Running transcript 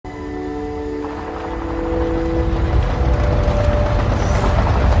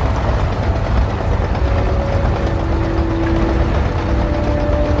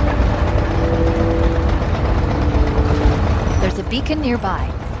beacon nearby.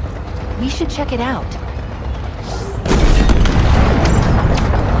 We should check it out.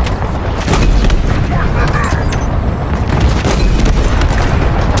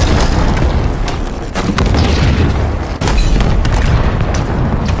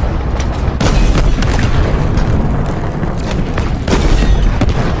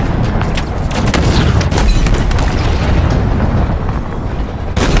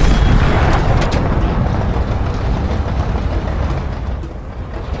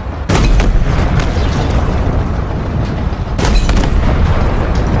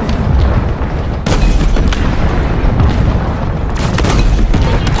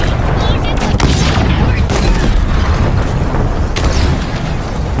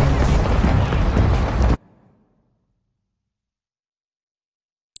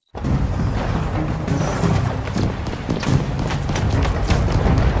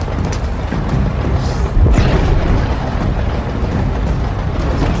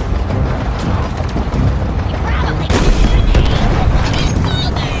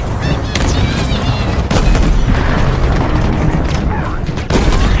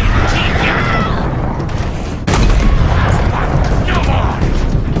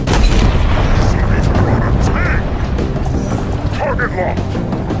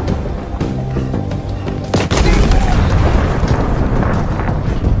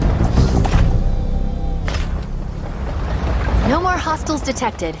 Hostiles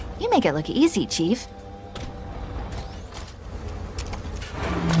detected. You make it look easy, Chief.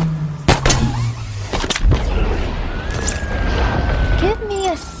 Give me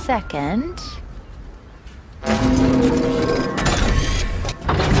a second.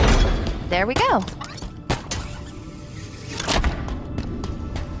 There we go.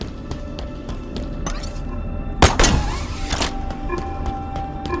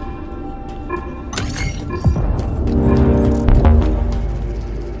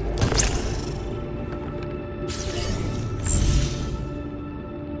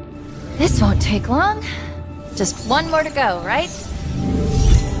 This won't take long. Just one more to go, right?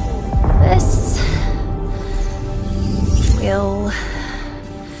 This will...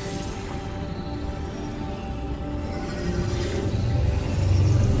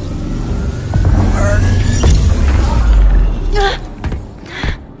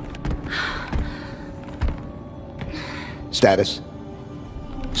 Status.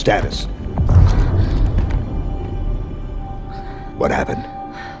 Status. What happened?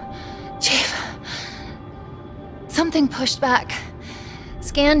 Chief, something pushed back.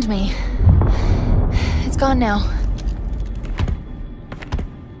 Scanned me. It's gone now.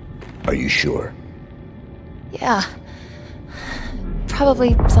 Are you sure? Yeah.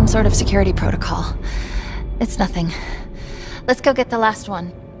 Probably some sort of security protocol. It's nothing. Let's go get the last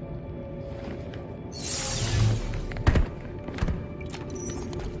one.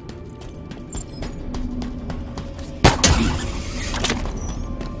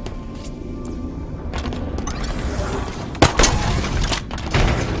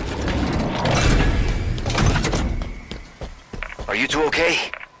 Are you two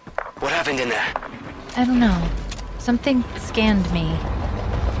okay? What happened in there? I don't know. Something scanned me.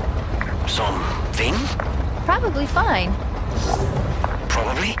 Something? Probably fine.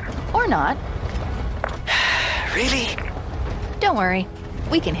 Probably? Or not. Really? Don't worry.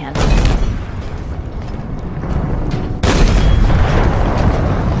 We can handle it.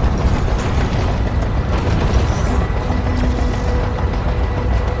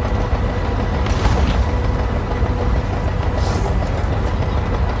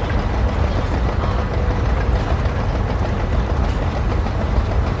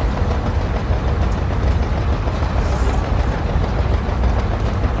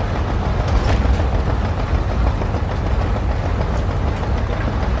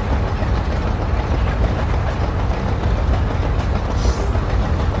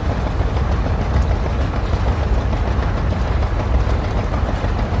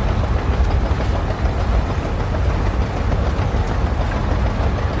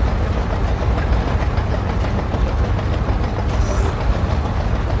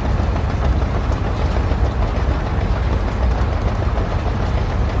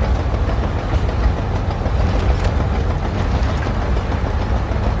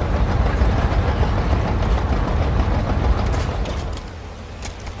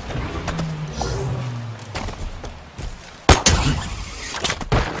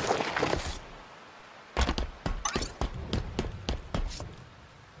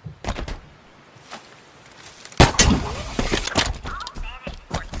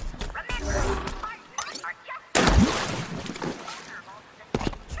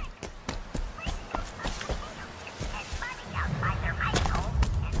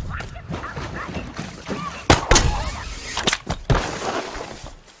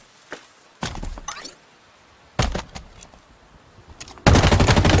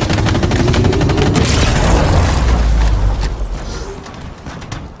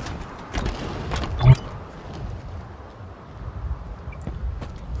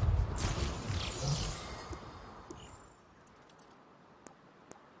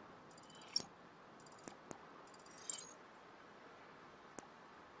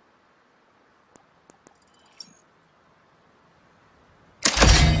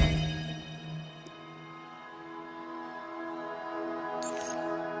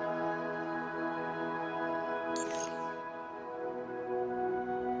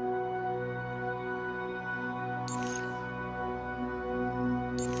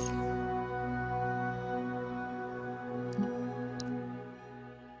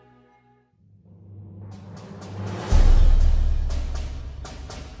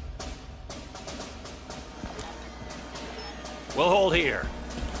 We'll hold here.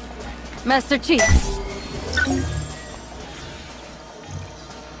 Master Chief.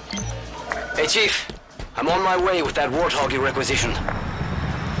 Hey, Chief. I'm on my way with that warthog you requisitioned.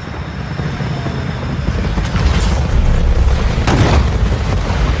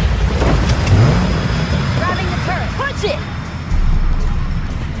 Grabbing the turret. Punch it!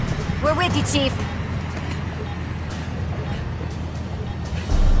 We're with you, Chief.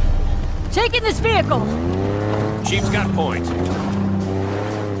 Taking this vehicle! Chief's got point.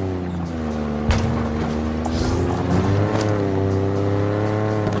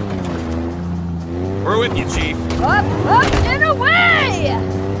 We're with you, Chief. Up, and away!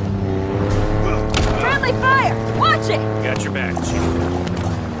 Friendly fire! Watch it! Got your back, Chief.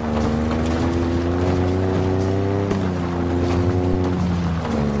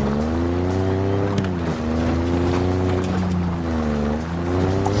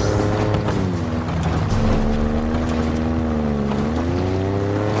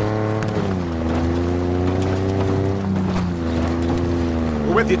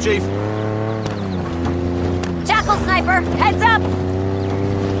 We're with you, Chief. Jackal sniper, heads up!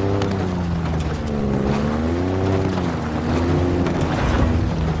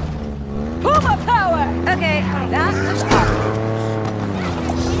 Puma power! Okay, that was hard.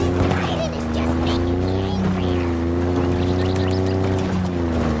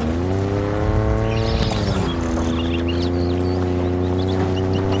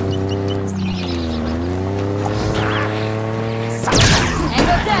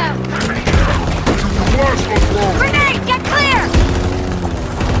 Angle down! Grenade, get clear!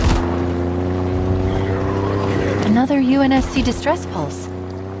 Another UNSC distress pulse.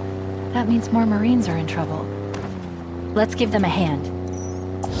 That means more Marines are in trouble. Let's give them a hand.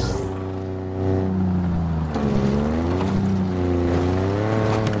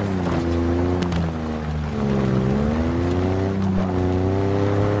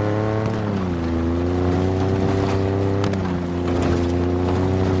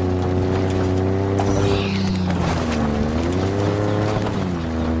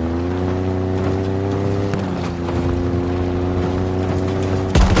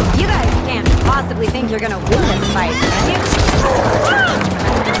 Possibly think you're gonna win this fight, can you? Ah!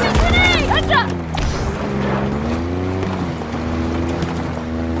 Enemy grenade! Heads up!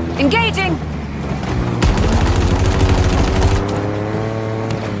 Engaging!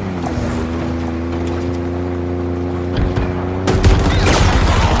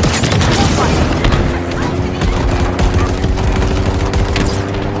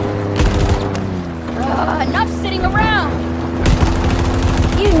 Enough sitting around!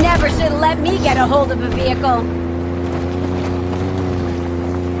 You never should let me get a hold of a vehicle.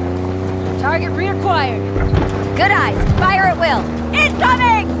 Target reacquired. Good eyes. Fire at will.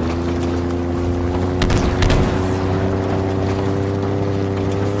 Incoming!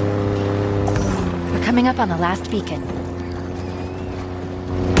 We're coming up on the last beacon.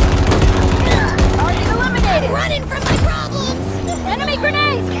 Target eliminated! Running from my problems! Enemy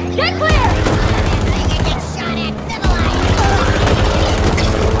grenades! Get clear!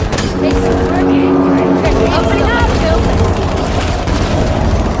 Opening up!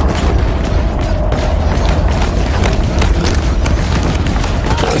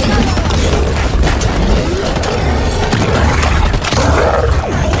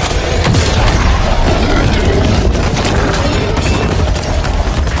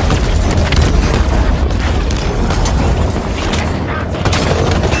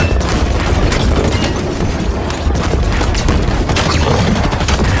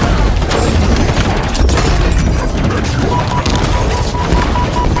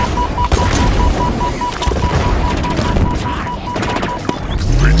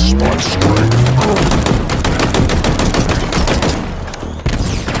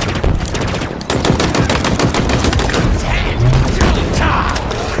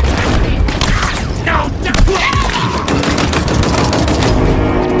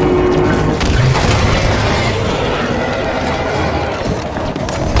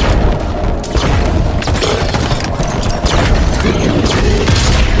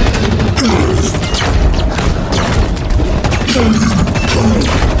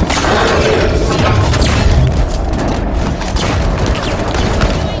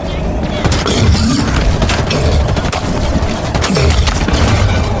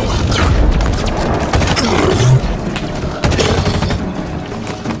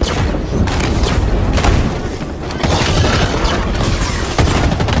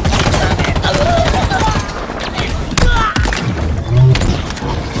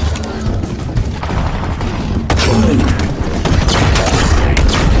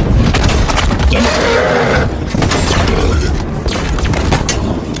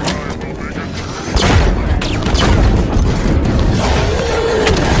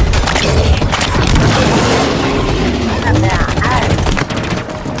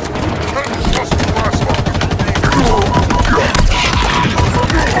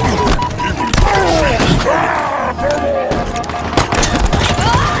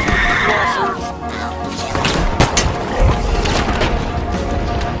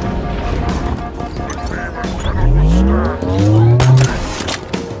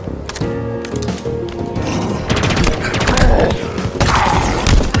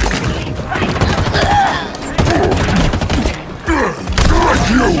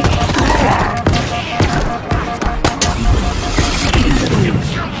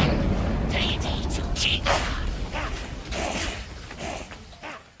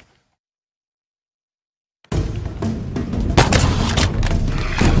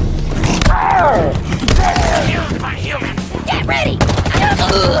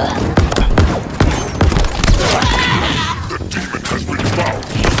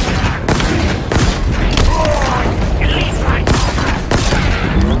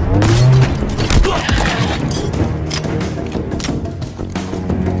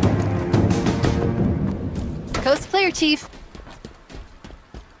 Coast clear, Chief.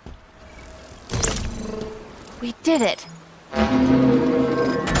 We did it.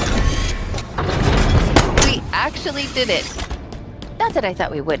 We actually did it. Not that I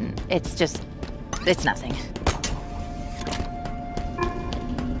thought we wouldn't. It's just... it's nothing.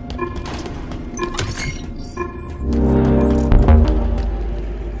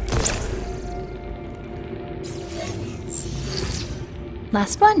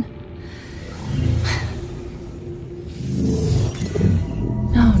 Last one.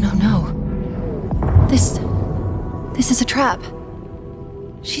 No. This is a trap.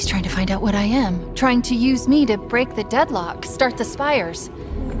 She's trying to find out what I am, trying to use me to break the deadlock, start the spires.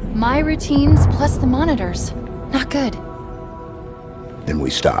 My routines plus the monitors. Not good. Then we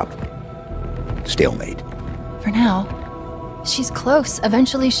stop. Stalemate. For now. She's close.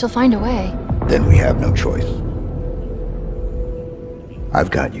 Eventually she'll find a way. Then we have no choice. I've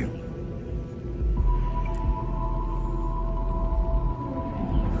got you.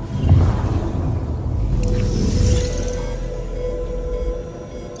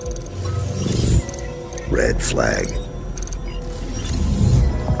 Red flag.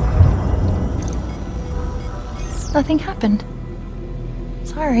 Nothing happened.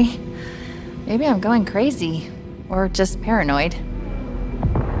 Sorry. Maybe I'm going crazy. Or just paranoid.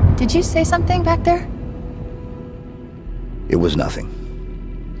 Did you say something back there? It was nothing.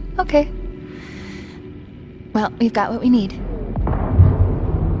 Okay. Well, we've got what we need.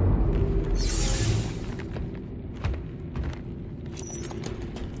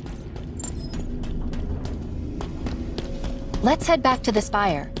 Let's head back to the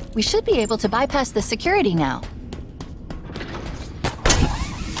spire. We should be able to bypass the security now.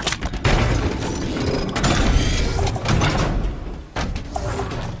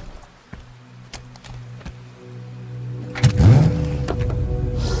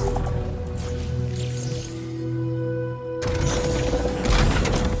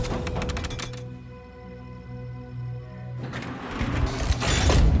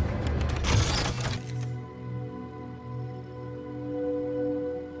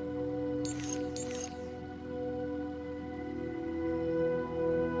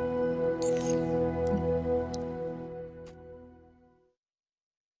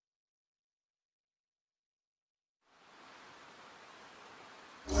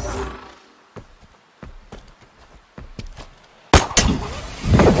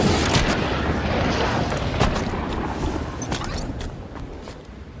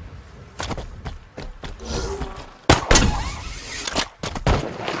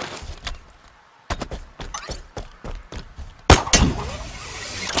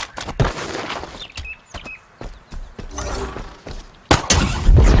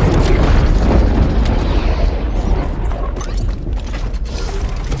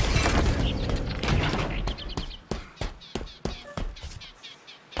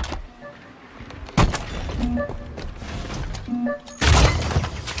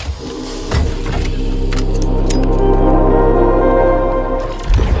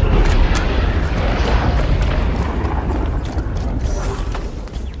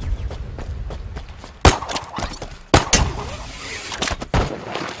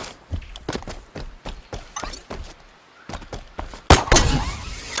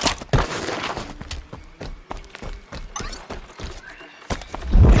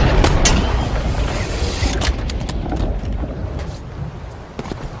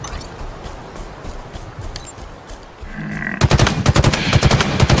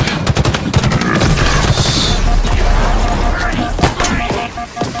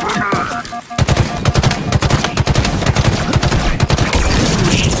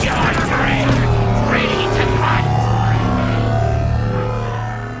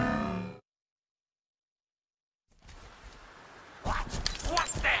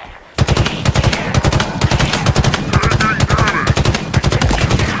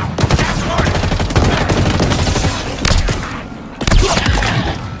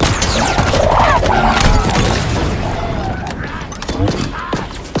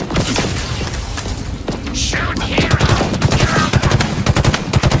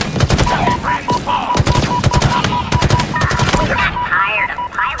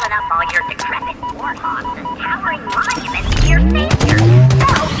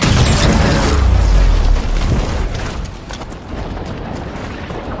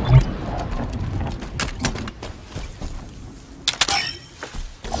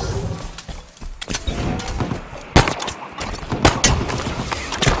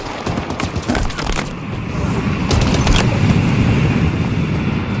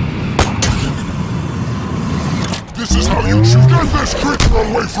 This is how you choose. Get this creature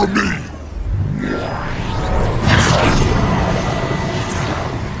away from me!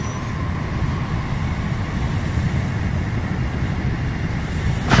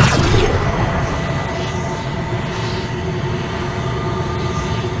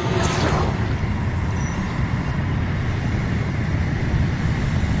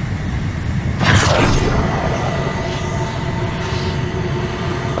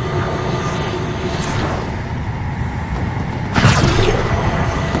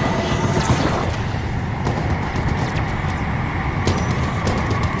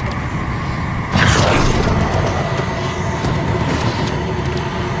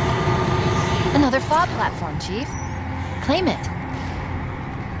 Another fob platform, Chief. Claim it.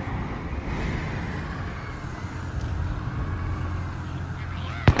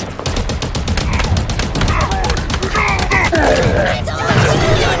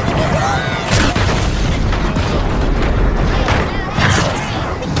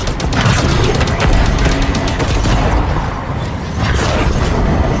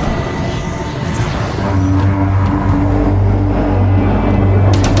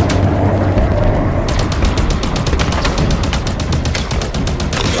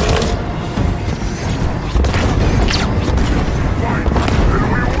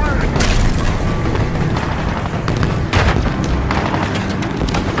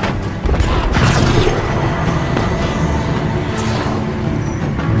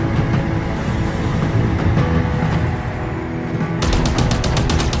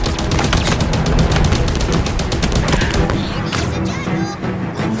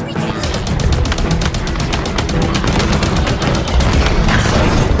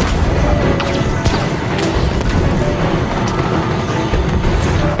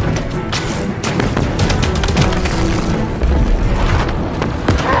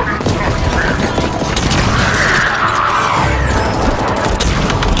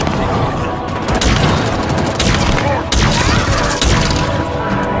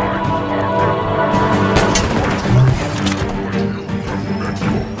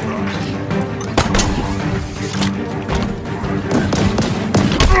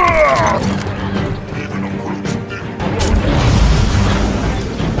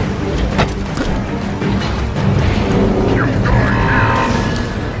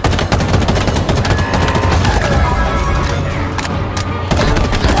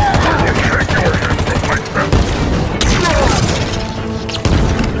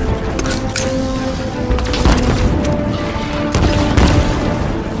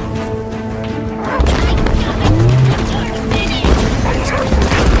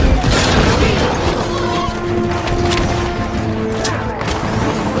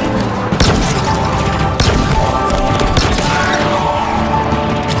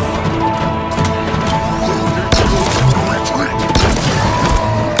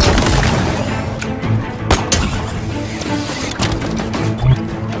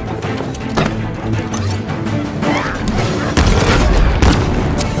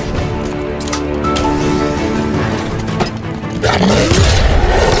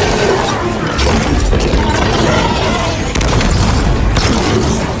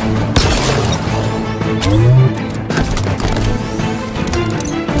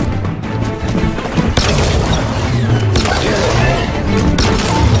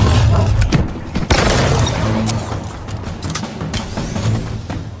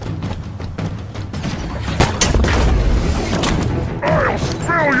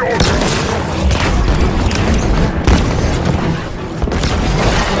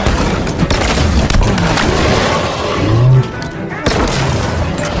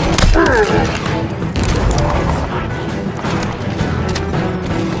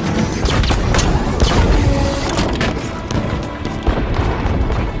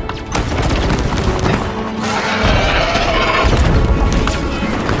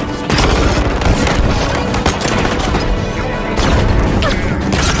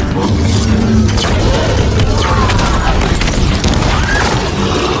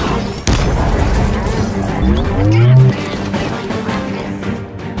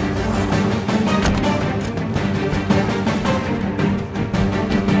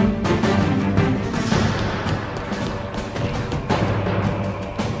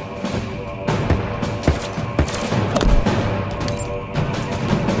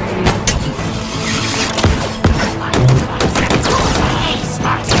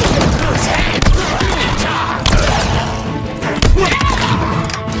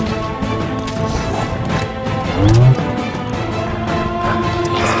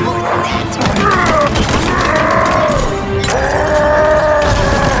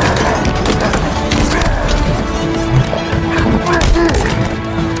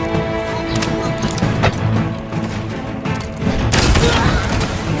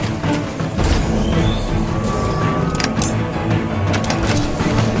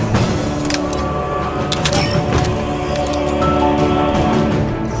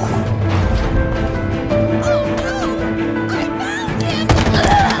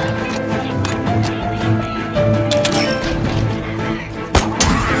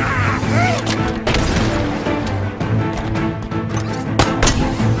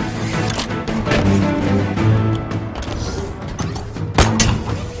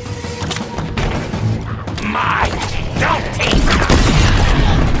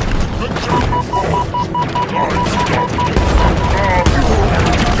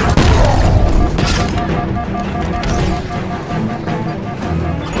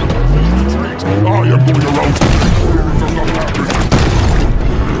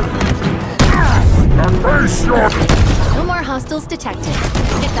 No more hostiles detected.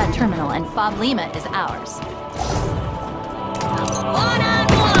 Hit that terminal and Fob Lima is ours.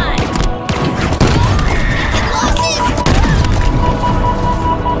 One-on-one!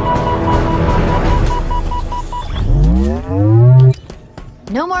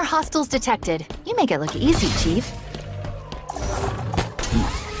 No more hostiles detected. You make it look easy, Chief.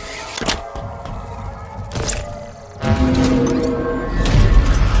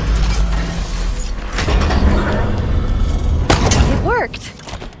 It worked.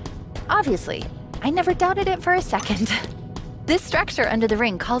 Obviously, I never doubted it for a second. This structure under the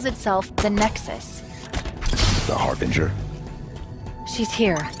ring calls itself the Nexus. The Harbinger? She's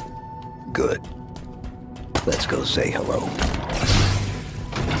here. Good. Let's go say hello.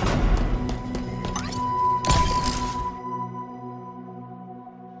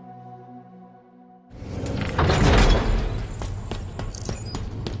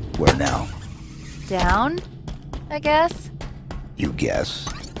 Where now? Down, I guess? You guess?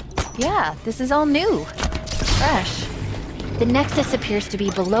 Yeah, this is all new. Fresh. The Nexus appears to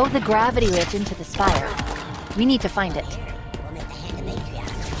be below the gravity lift into the spire. We need to find it.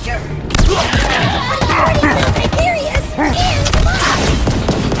 Here he is! Here, come on!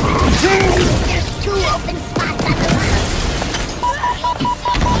 There's 2 open spots on the roof.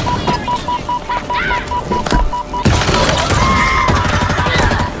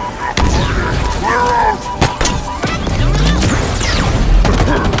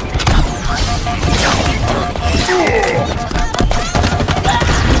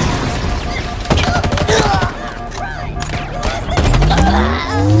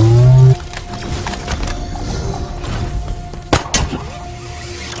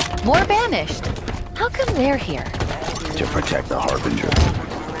 More banished. How come they're here? To protect the Harbinger.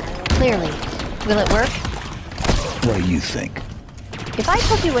 Clearly. Will it work? What do you think? If I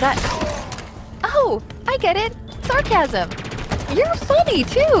told you what I... Oh, I get it. Sarcasm. You're funny,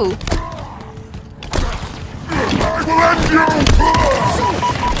 too.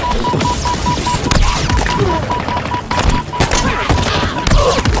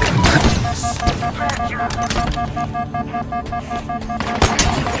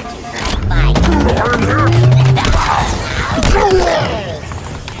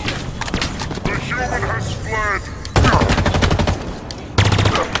 The human has fled!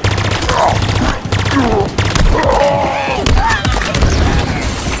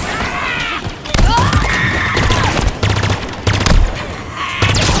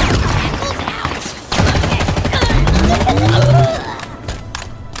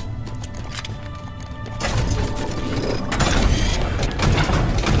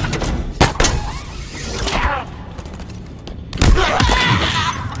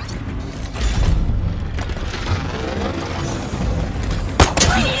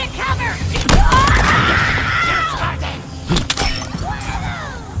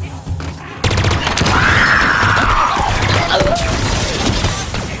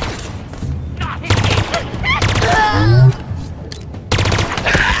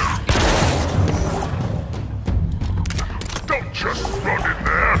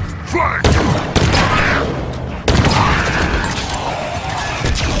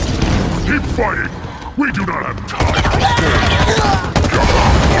 Fighting! We do not have time!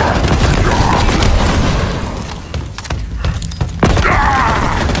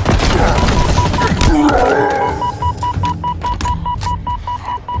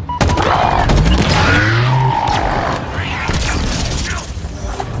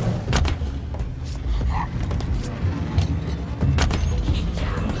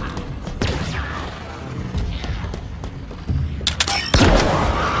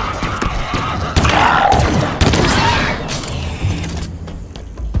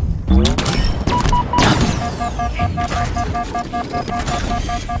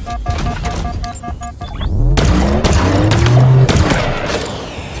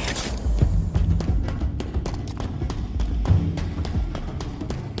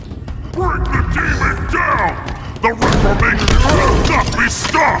 Bring the demon down! The reformation will not be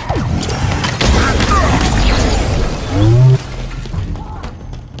stopped!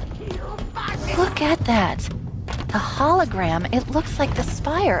 Look at that. The hologram, it looks like the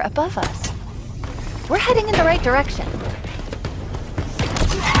spire above us. We're heading in the right direction.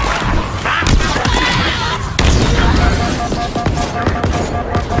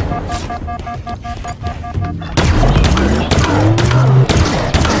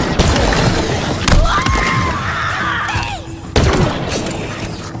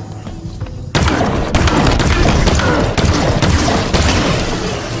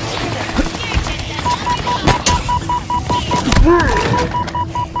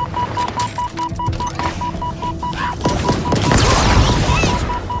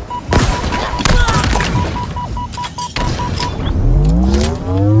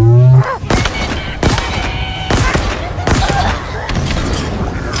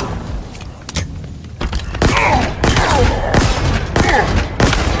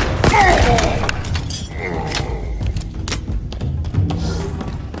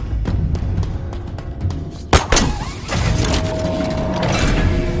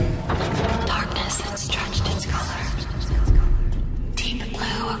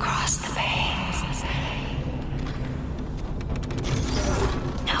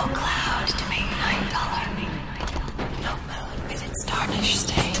 Tarnish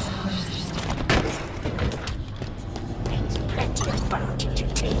stain. Plenty of burn to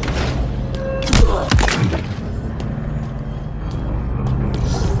take.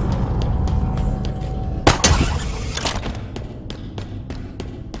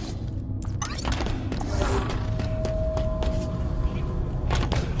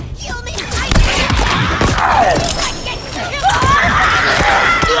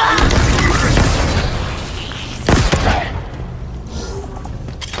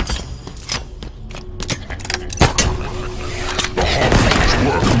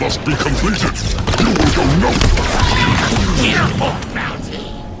 Must be completed. You will go nowhere. Careful, Bounty.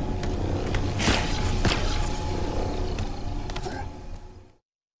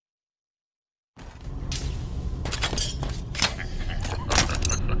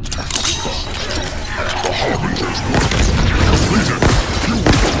 The Harbinger's work must be completed. You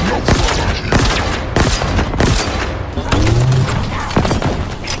will go no further here.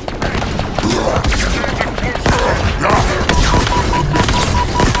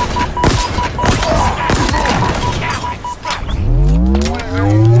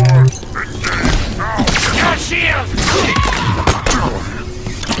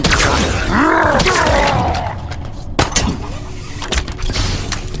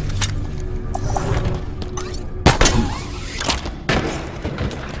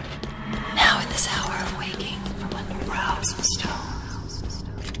 Now in this hour of waking, when the brows of stone,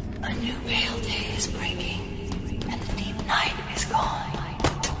 a new pale day is breaking, and the deep night is gone.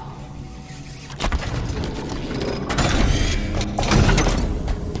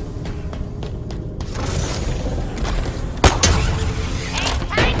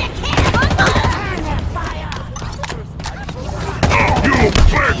 You'll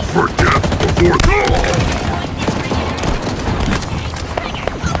beg for death before dawn!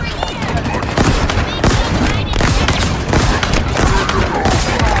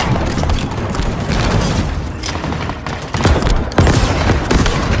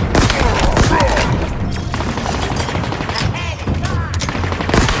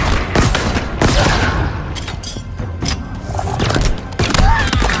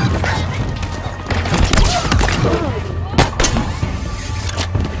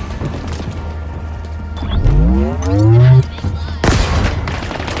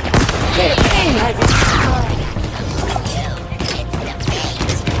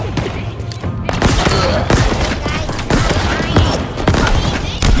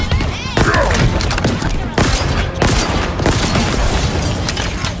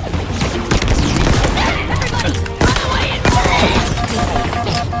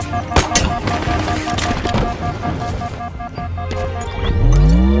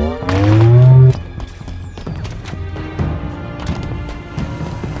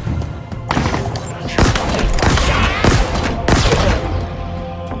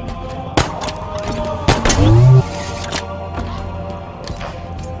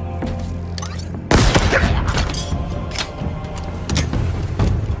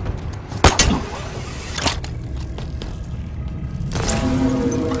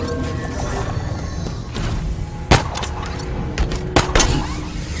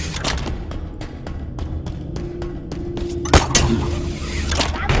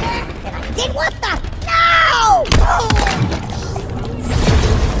 What the? No!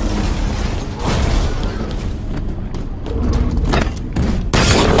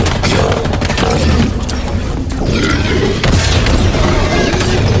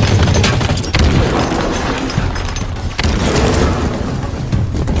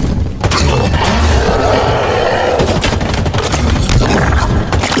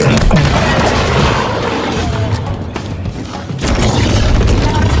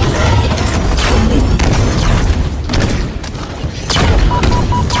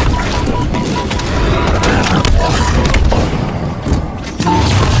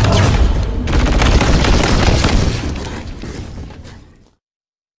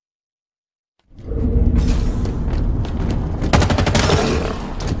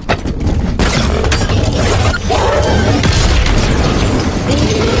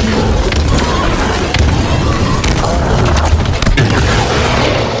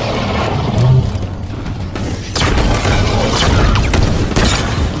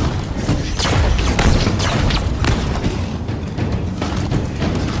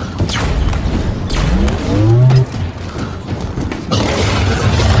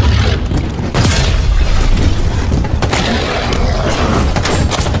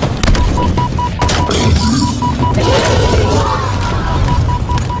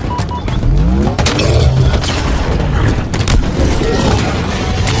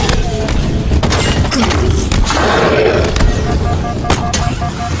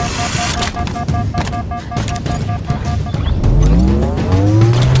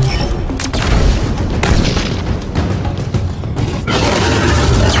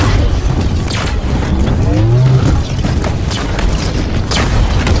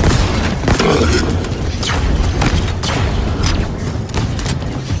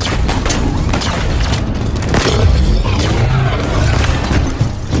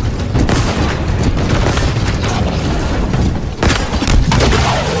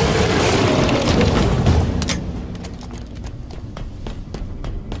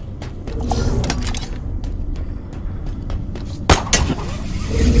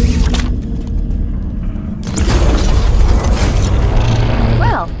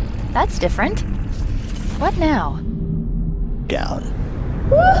 That's different. What now? Down.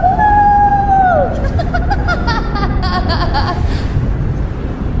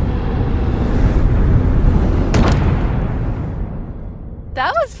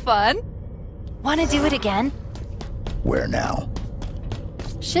 That was fun. Want to do it again? Where now?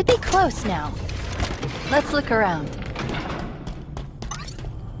 Should be close now. Let's look around.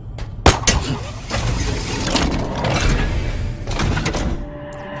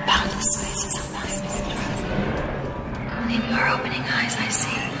 In your opening eyes I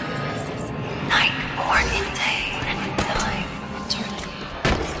see night born in day and time eternity.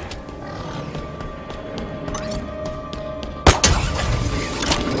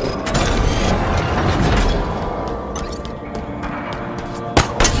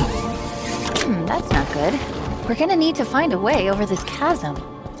 That's not good. We're gonna need to find a way over this chasm.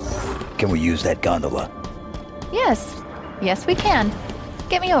 Can we use that gondola? Yes. Yes, we can.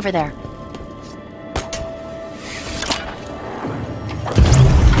 Get me over there.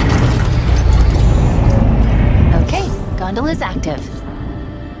 Okay, gondola's active.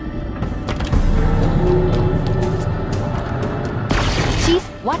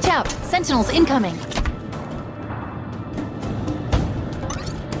 Chief, watch out! Sentinels incoming!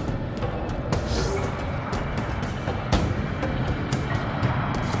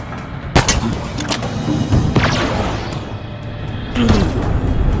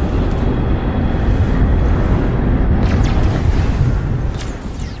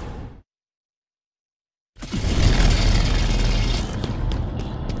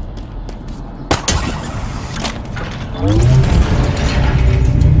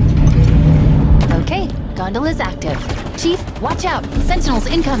 Okay, gondola's active. Chief, watch out! Sentinels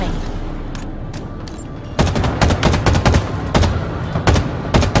incoming!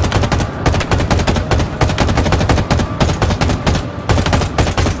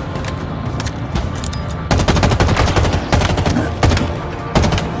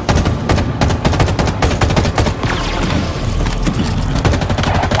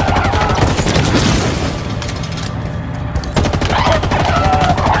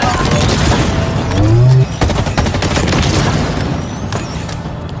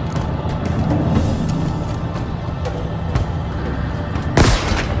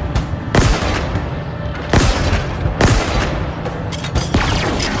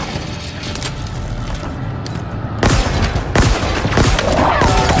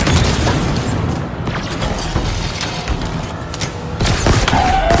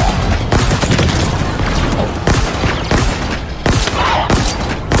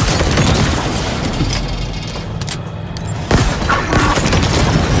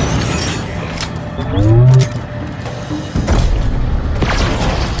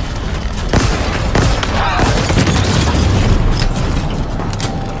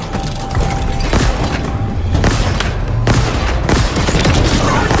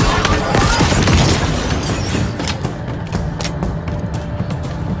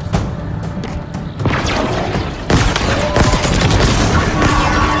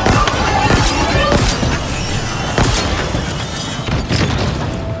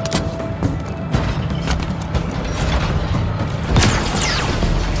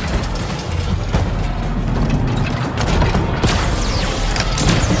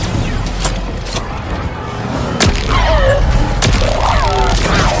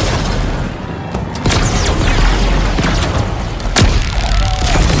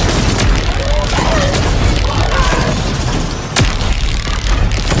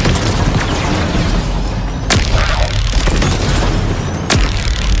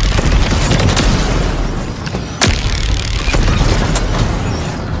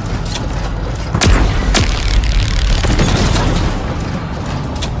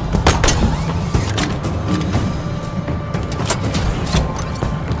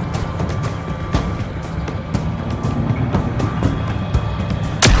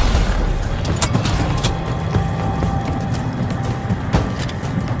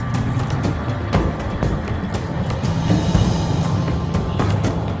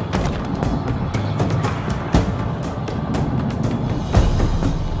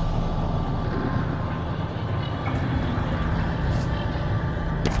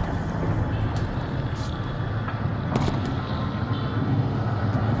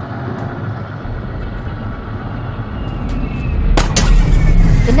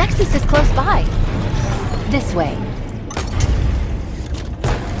 The Nexus is close by. This way.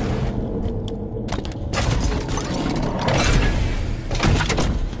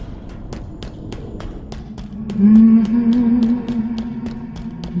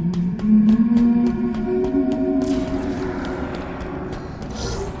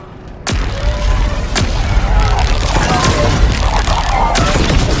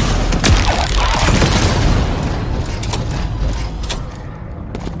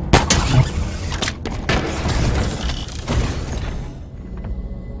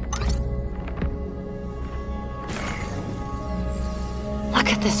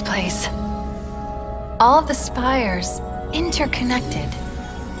 at this place. All the spires interconnected.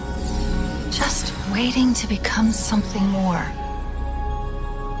 Just waiting to become something more.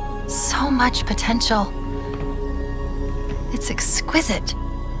 So much potential. It's exquisite.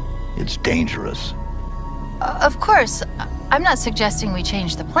 It's dangerous. Of course, I'm not suggesting we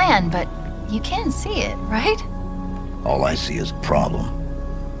change the plan, but you can see it, right? All I see is a problem.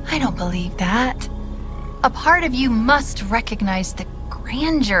 I don't believe that. A part of you must recognize the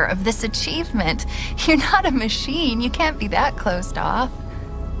grandeur of this achievement. You're not a machine. You can't be that closed off.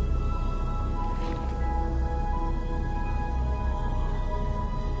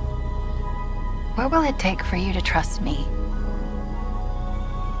 What will it take for you to trust me?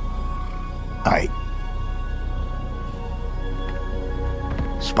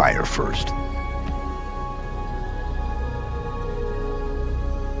 Spire first.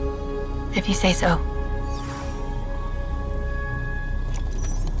 If you say so.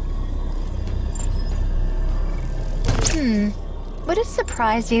 Would it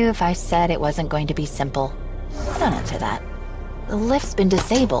surprise you if I said it wasn't going to be simple? Don't answer that. The lift's been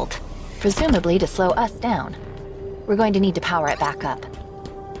disabled, presumably to slow us down. We're going to need to power it back up.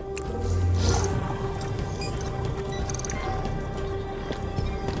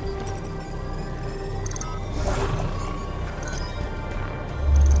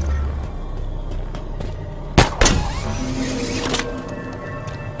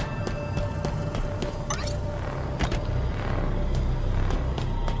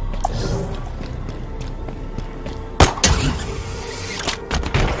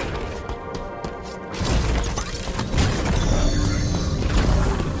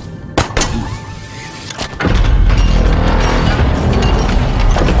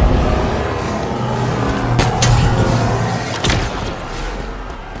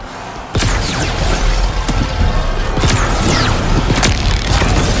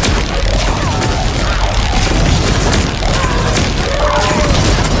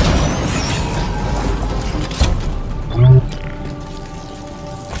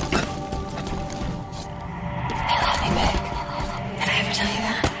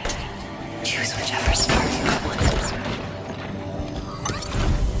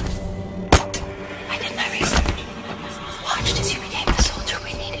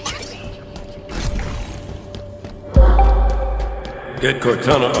 Get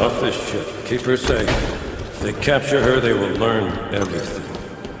Cortana off this ship. Keep her safe. If they capture her, they will learn everything.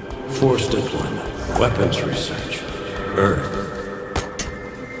 Force deployment, weapons research, Earth.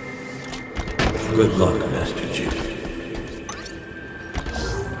 Good luck, Master Chief.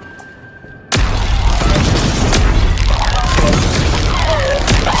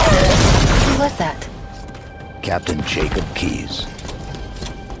 Who was that? Captain Jacob Keyes.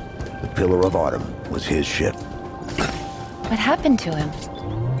 The Pillar of Autumn was his ship. What happened to him?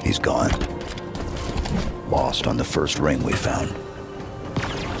 He's gone. Lost on the first ring we found.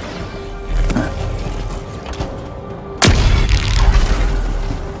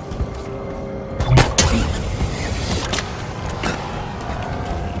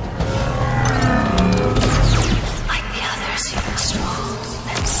 Like the others, you were strong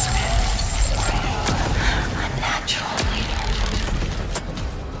and swift. A natural leader.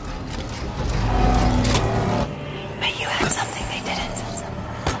 But you had something they didn't.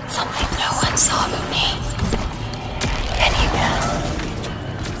 Something no one saw but me. And you know.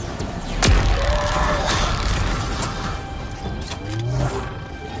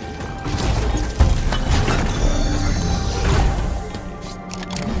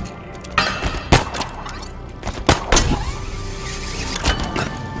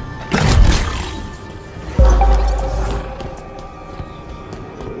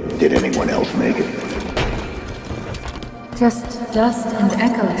 Did anyone else make it? Just dust and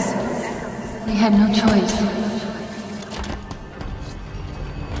echoes. We had no choice.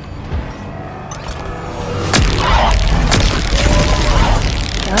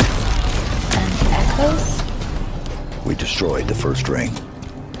 Dust and echoes? We destroyed the first ring.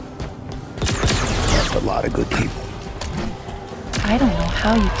 Lost a lot of good people. I don't know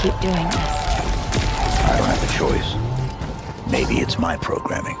how you keep doing this. I don't have a choice. Maybe it's my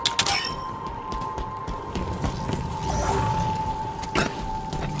programming.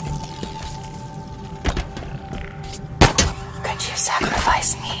 Could you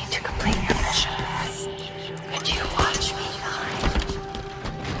sacrifice me to complete your mission? Could you watch me die?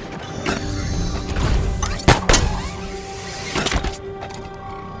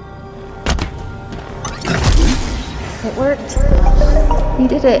 It worked. You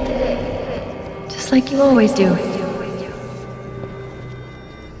did it. Just like you always do.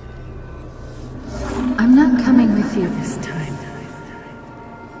 I'm not coming with you this time.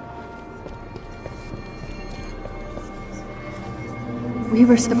 We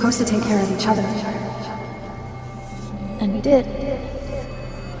were supposed to take care of each other. And we did.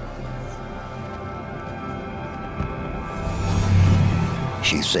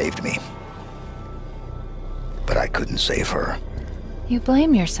 She saved me. But I couldn't save her. You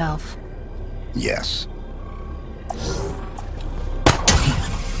blame yourself. Yes.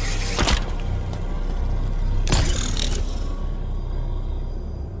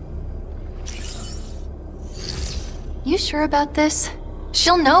 You sure about this?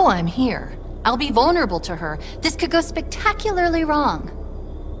 She'll know I'm here. I'll be vulnerable to her. This could go spectacularly wrong.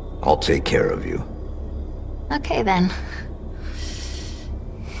 I'll take care of you. Okay then.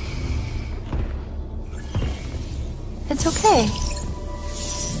 It's okay.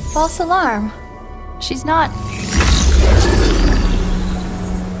 False alarm. She's not...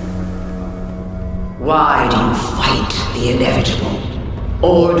 Why do you fight the inevitable?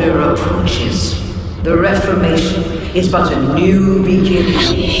 Order approaches. The Reformation is but a new beginning.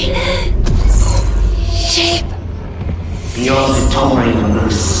 Shape! The auditorium will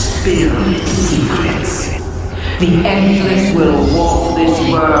spill its secrets. The Endless will walk this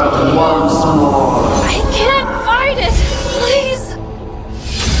world once more. I can't fight it! Please!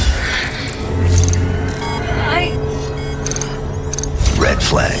 Red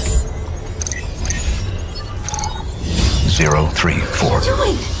flag. 034. What are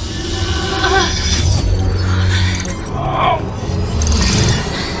you doing?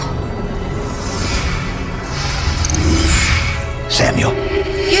 Samuel.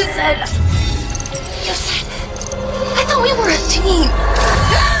 You said... I thought we were a team.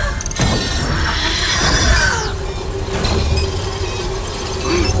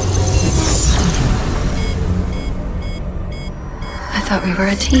 I thought we were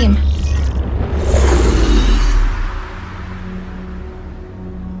a team.